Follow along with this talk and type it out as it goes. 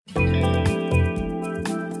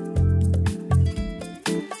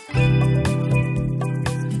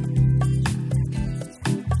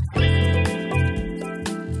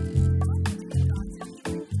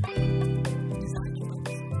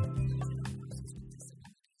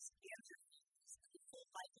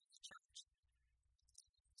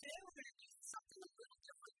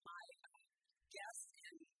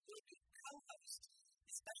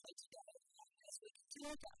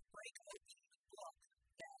going to break open the book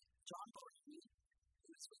that John Barney, who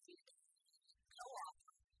is with me,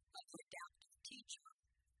 co-author of The Adaptive Teacher,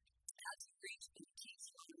 as he reads and teaches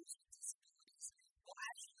learners with disabilities, will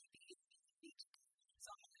actually be unique. So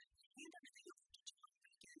I'm going to hand everything over to John. But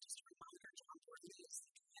again, just a reminder, John Barney is the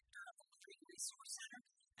director of the Living Resource Center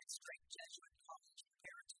at Straight Jesuit College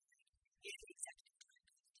Preparatory and the executive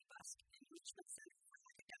director of the Bus Enrichment Center for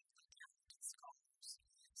Academically Talented Scholars.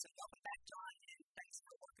 So welcome back, John, and thanks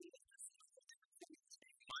for working with us in all different things today.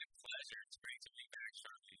 My pleasure. It's great to be back,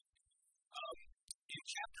 Charlie. In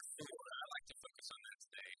Chapter 4, I like to focus on that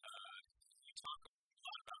today. You talk a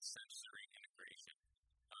lot about sensory integration.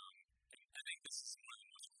 And I think this is one of the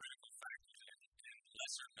most critical factors and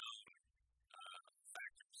lesser known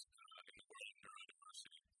factors in the world of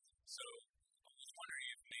neurodiversity. So I was wondering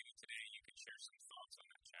if maybe today you could share some thoughts on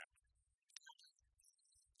that chapter.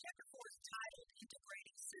 Chapter 4 is titled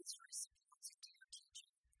Integrating Sensory Supports in Teacher Teaching.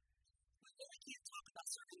 We really can't talk about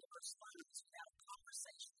certain diverse learners without a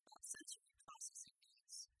conversation about sensory processing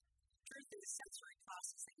needs. Truth is, sensory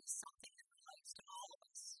processing is something that relates to all of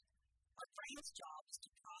us. Our brain's job is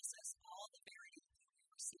to process all the varied input we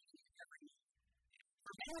receive every moment.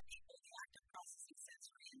 For many people, the act of processing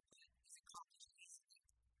sensory input is accomplished easily,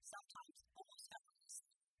 sometimes almost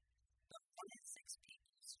effortlessly. But 1 in 6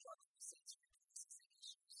 people struggle with sensory processing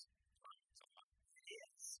issues. It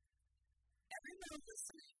is. Everyone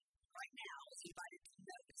listening right now is invited to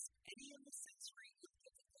notice any of the sensory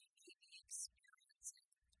input that they may be experiencing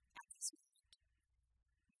at this moment.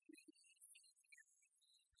 Maybe you feel your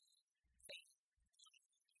faint,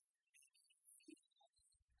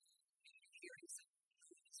 maybe you're hearing some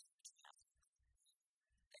noise from traffic,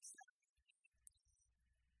 etc.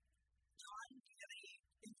 John, do you have any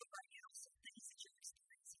input right now? Some things that you're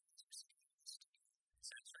experiencing as you're sitting in the studio?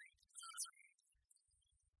 Sensory.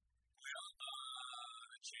 Well,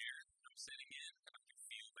 the chair I'm sitting in, I can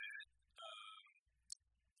feel that.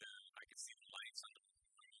 I can see the lights on the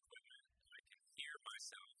room equipment. I can hear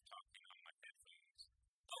myself talking on my headphones.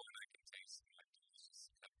 Oh, and I can taste my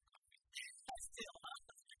delicious cup of coffee.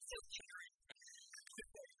 Still hearing.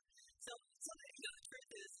 So the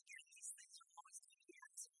truth is, again, these things are always coming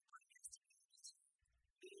at us, and our brain has to be able to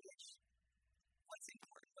manage what's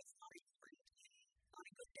important, what's not important, and on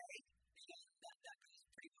a good day, that goes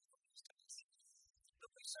pretty well for most of us. But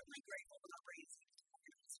we're certainly grateful when our brains need to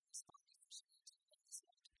organize and respond efficiently to all this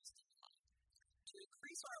multiple stimuli. To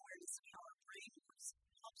increase our awareness of how our brain works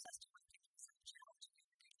helps us to recognize how challenging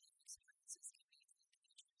everyday life experiences can be for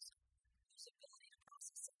individuals whose ability to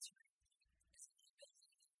process sensory input is an ability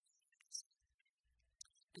that really matters.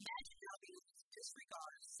 Imagine now being able to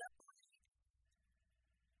disregard, separate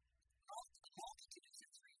a multitude of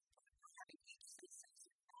sensory input, or having each sense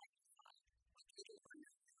magnified with little or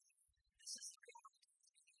no memory. This is the reality of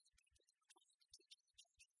many of the people that are trying to teach in the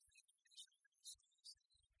church and the information in our schools,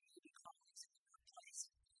 maybe colleagues in the workplace,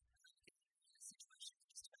 in a situation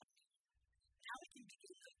just about anyone. Now we can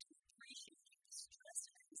begin to appreciate the stress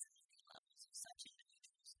and anxiety levels of such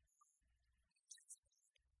individuals who are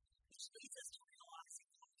intensified, which leads us to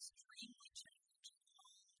realizing how extremely challenging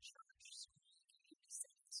home, church, school, and community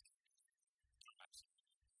settings can be. Absolutely.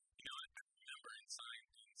 I remember in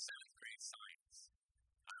 7th grade science,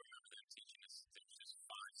 I remember them teaching us there's just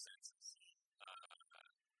 5 senses.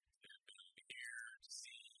 The ability to hear, to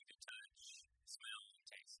see, to touch, smell, and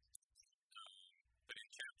taste. But in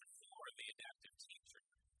Chapter 4, The Adaptive Teacher,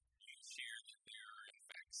 you share that there are, in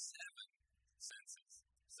fact, 7 senses.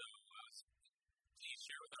 So please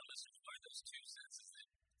share with our listeners what are those 2 senses that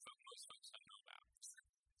most folks don't know about.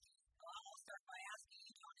 Well, I'll start by asking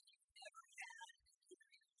you, John, if you've ever had an ear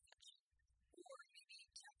infection or maybe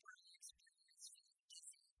temporarily experienced feeling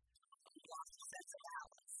dizzy or lost a sense of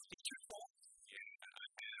balance. Did you fall? Yeah, I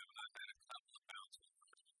have. I've had a couple of bouts with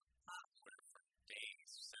vertigo where for days,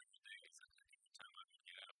 several days, every time I would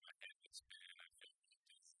get up, my head would spin and I feel really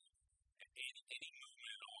dizzy. And any movement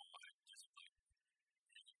at all, I just like,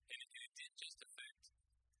 and it did just affect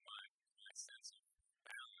my sense of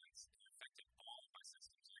balance. It affected all of my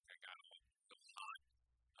systems. Like I got all hot,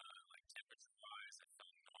 like temperature-wise. I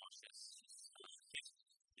felt nauseous.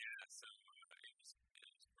 Yeah, so it was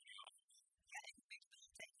pretty awful. Yeah, it can be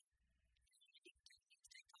debilitating. You need to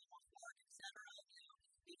take time off work, etc.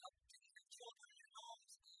 Being able to your children in your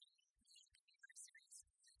homes, it can be very serious.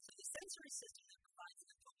 So the sensory system that provides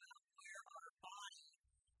info about where our body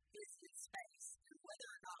is in space and whether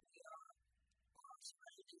or not we are or our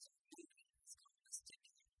surroundings are moving is called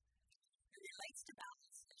vestibular. It relates to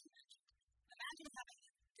balance, as you mentioned. Imagine having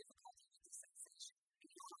difficulty with the sensation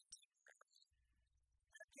beyond temporarily.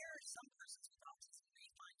 It appears some persons with autism may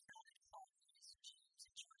find counted hallways, gyms,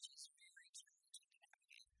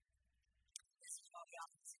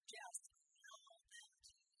 often suggest allow them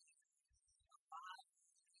to arrive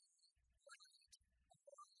late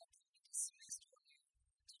or be dismissed from you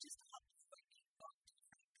to just help avoid being bumped in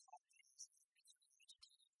front of colleagues and becoming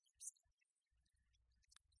agitated and upset.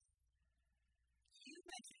 You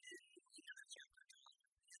mentioned it in our chapter, John,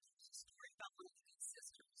 that there was a story about one of the good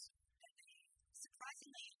sisters that they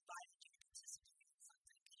surprisingly invited you to participate in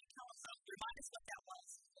something. Can you tell us something? Remind us what that was.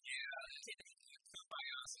 Some of my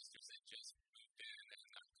sisters had just moved in and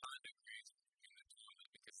conduct grades in the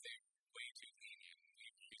toilet because they were way too lenient and we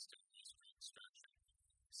were used to real strict instruction.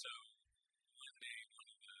 So one day, one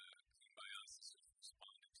of the Kumbaya sisters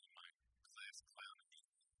responded to my class clownish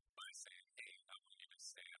by saying, "Hey, I want you to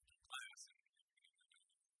stay after class and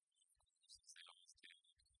since they always did."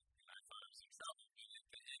 And I thought I was in trouble, but at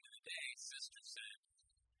the end of the day, sister said,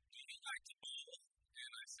 "Do you like to bowl?"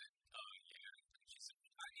 And I said, yeah. And she said,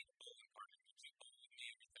 "I need a bowling partner. Would you bowl with me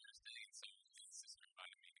every Thursday?" And so the sister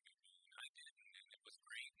invited me to go bowl, and I did, and it was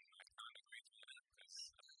great, and my conduct grades went up because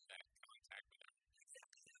of that contact with her.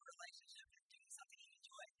 Exactly, the relationship and doing something you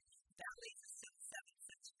enjoy. That leads us to the seventh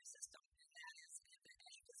sensory system, and that is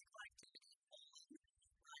any physical activity, bowling,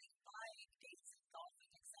 riding bike, dancing,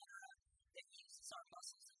 golfing, etc., that uses our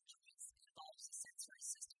muscles and joints involves a sensory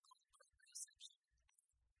system called proprioception.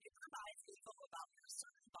 It provides info about where a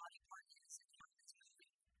certain body part is and how it's moving.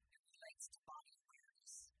 It relates to body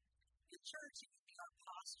awareness. In church, it would be our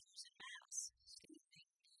postures and mass, standing,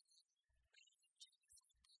 kneeling, bowing,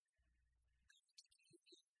 genuflecting, going to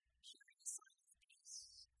communion, sharing a sign of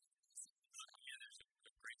peace. There's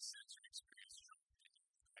a great sensory experience from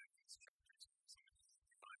these chapters. Somebody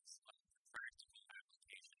provides practical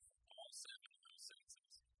application for all 7 of those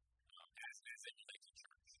senses as they relate to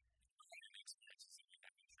church and experiences that we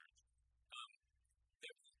have in church.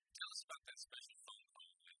 Tell us about that special phone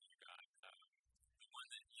call that you got, the one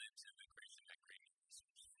that led to the creation of that great new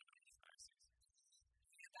resource for the diocese.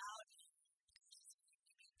 About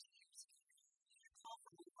maybe 2 years ago, we had a call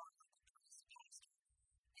from one of our local priest pastor,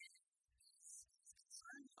 and his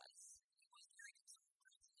concern was, he was very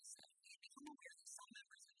concerned, he said he had become aware that some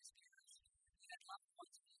members of his parish who had loved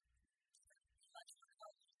ones with different intellectual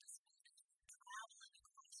developmental disabilities traveling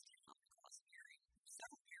across town, across the area,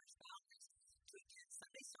 several parish boundaries, to attend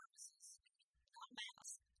Sunday services, not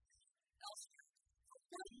mass, elsewhere, for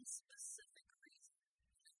one specific reason.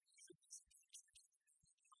 And the reason was that the church had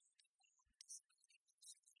really talked about disability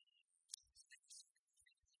ministry. So they were serving our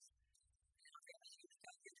families. And our families are going to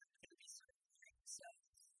go here, they're going to be serving, right? So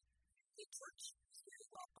the church was very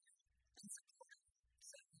welcoming and supportive.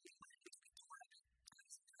 So we wanted to be part of it. I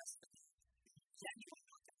was impressed with that. Genuine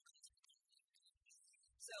hospitality.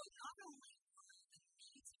 So not only were the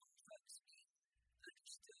needs of our folks being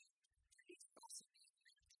understood, their needs were also being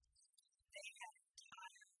met. They had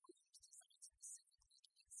entire rooms designed specifically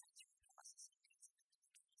to meet sensory processing needs of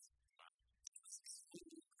individuals. It was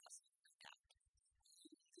extremely impressive, no doubt.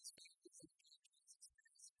 These families and individuals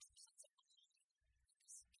experienced a true sense of belonging in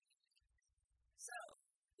this community. So,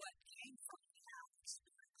 what came from that was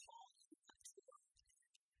we were called in a tour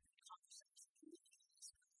and conversation in the families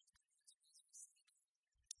where those communities were received.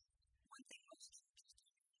 One thing most churches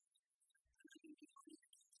don't do, and I mean beyond even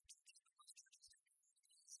Catholic churches, but most churches don't do,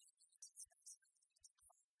 is have limited space and limited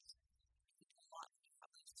funds. We do a lot when you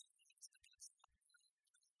have those 2 things, but that's not good.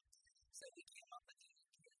 So we came up with the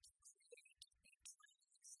idea to create a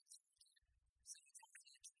traveling sensory kit. So it's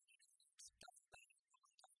actually a training duffel bag,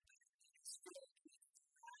 rolling duffel bag that is filled with a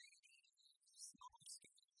variety of smaller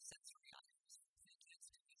scale sensory items from fidgets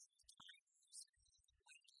to visual timers,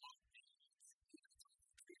 weight lock bands, even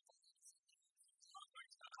trampolines in there. Oh my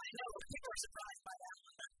God. I know, people are surprised by that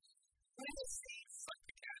one. What do you see? Like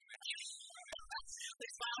the cat in the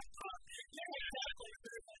They found yeah, exactly,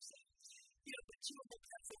 very much so. But chewable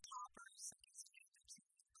pencil poppers, I can stand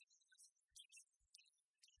the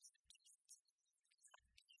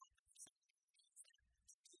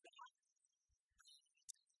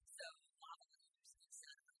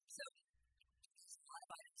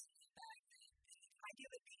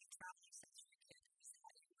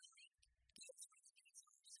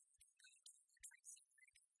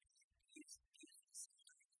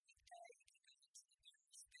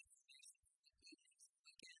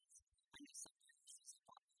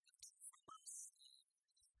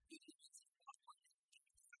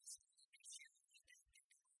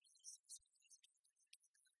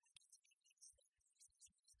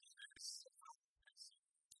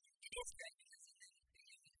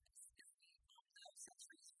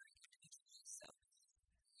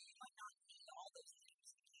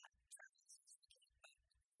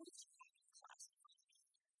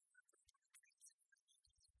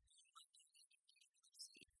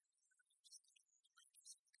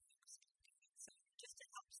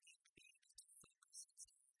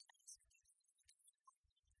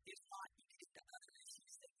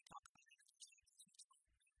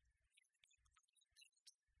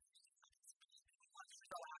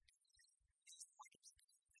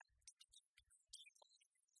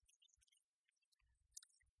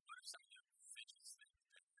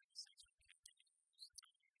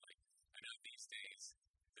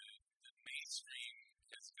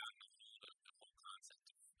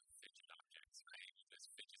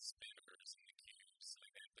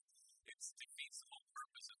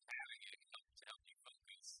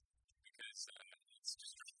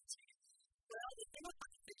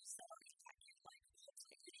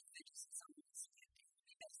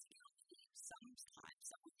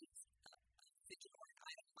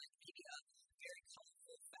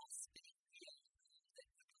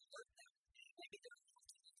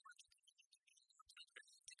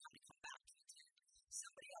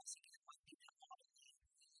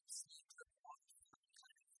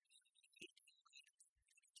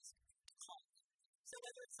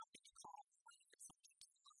it's something to call, whether it's something to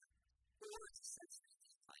learn, or it's a sensory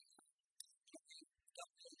thing like you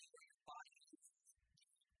don't really know where your body is.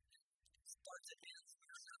 It starts and ends.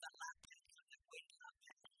 Remember that lap band, that weight lap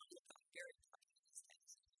band. It's become very popular these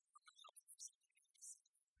days. We're going to help you for somebody to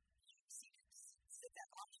sit that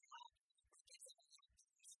on your lap or give them a little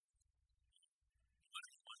push.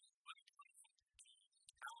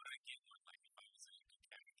 How would I get one? Like if I was a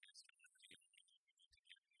catechist or to get one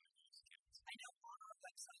of those kits? I know on our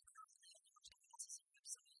website currently, on the National Processing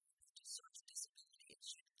website, to search disability, it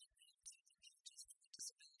should get them to the pages for the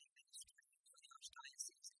disability ministry for the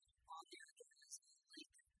Archdiocese. On there is a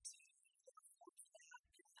link to your form for that,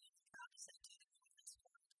 and I'm proud to say too that we went this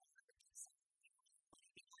far to honor to get some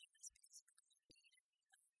money behind this because of the good need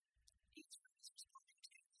and needs we was responding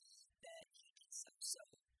to, that he did so. So,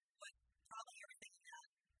 but probably everything in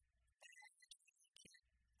that bag that you really can,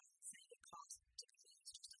 I would say the cost typically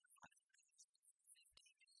is just under $500 to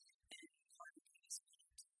 $450, and part of it is money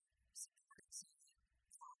to support it. So that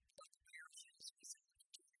from like the parishes, we sell it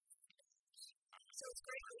for $250. So it's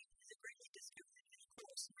greatly discounted, and of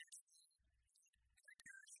course, with every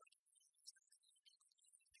parish like is not going to be equal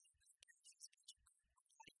with parishes, but you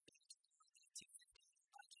could not even be able to more than $250 in your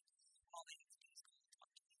budget. All they have to do is go and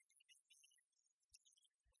talk to me and email me and tell you what they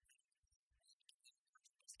want and give them a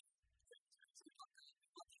partial discount. So we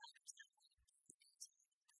want the items that will improve the needs,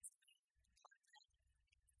 and that's the main part of that.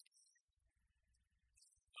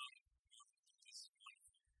 This is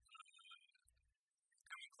wonderful.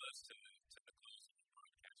 Coming close to the close of the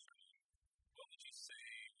broadcast, what would you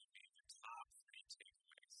say